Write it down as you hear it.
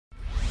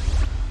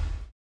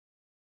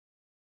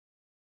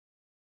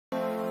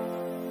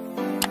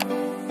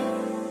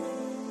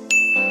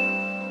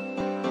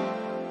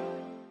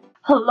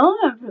Hello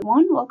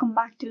everyone, welcome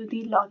back to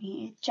the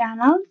Logging Aid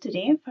channel.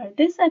 Today for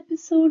this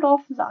episode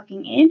of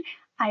Logging Aid,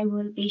 I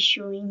will be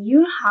showing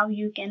you how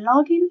you can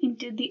log in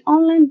into the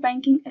online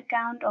banking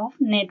account of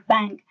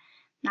Nedbank.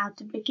 Now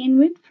to begin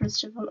with,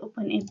 first of all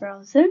open a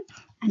browser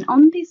and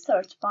on the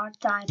search bar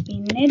type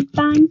in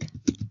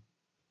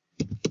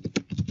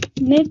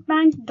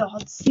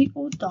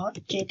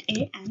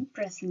nedbank.co.za and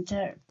press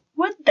enter.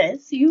 With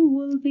this, you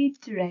will be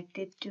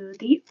directed to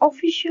the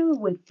official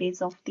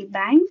webpage of the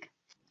bank.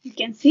 You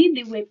can see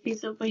the web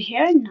page over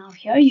here. Now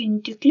here you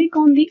need to click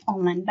on the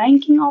online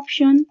banking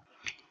option.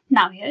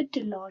 Now here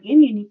to log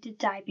in you need to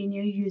type in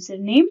your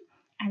username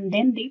and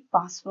then the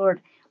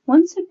password.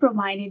 Once you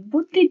provided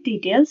both the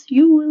details,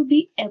 you will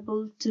be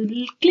able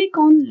to click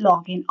on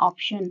login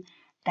option.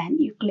 Then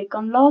you click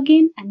on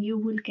login and you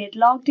will get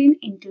logged in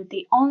into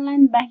the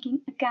online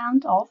banking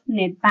account of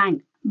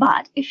Nedbank.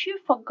 But if you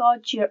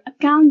forgot your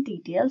account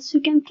details,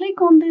 you can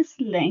click on this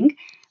link,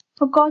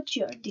 forgot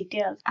your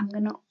details. I'm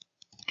gonna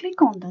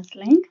click on this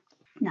link.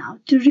 Now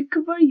to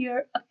recover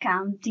your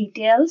account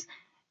details,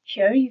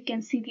 here you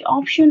can see the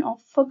option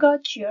of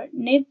forgot your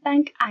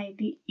Nedbank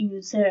ID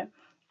user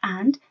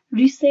and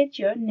reset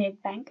your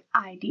Nedbank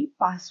ID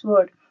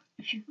password.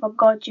 If you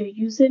forgot your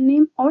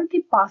username or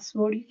the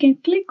password, you can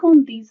click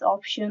on these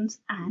options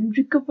and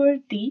recover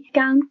the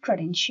account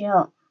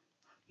credential.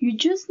 You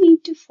just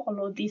need to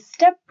follow the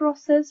step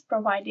process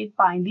provided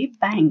by the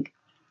bank.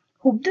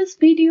 Hope this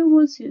video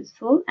was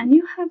useful and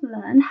you have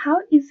learned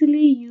how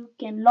easily you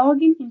can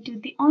log in into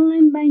the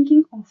online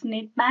banking of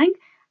Nedbank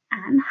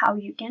and how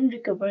you can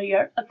recover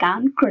your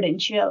account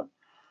credential.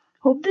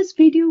 Hope this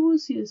video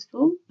was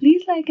useful.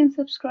 Please like and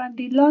subscribe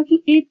the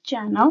Logging Aid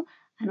channel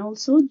and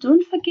also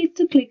don't forget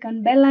to click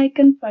on bell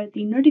icon for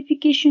the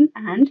notification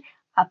and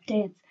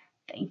updates.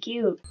 Thank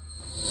you.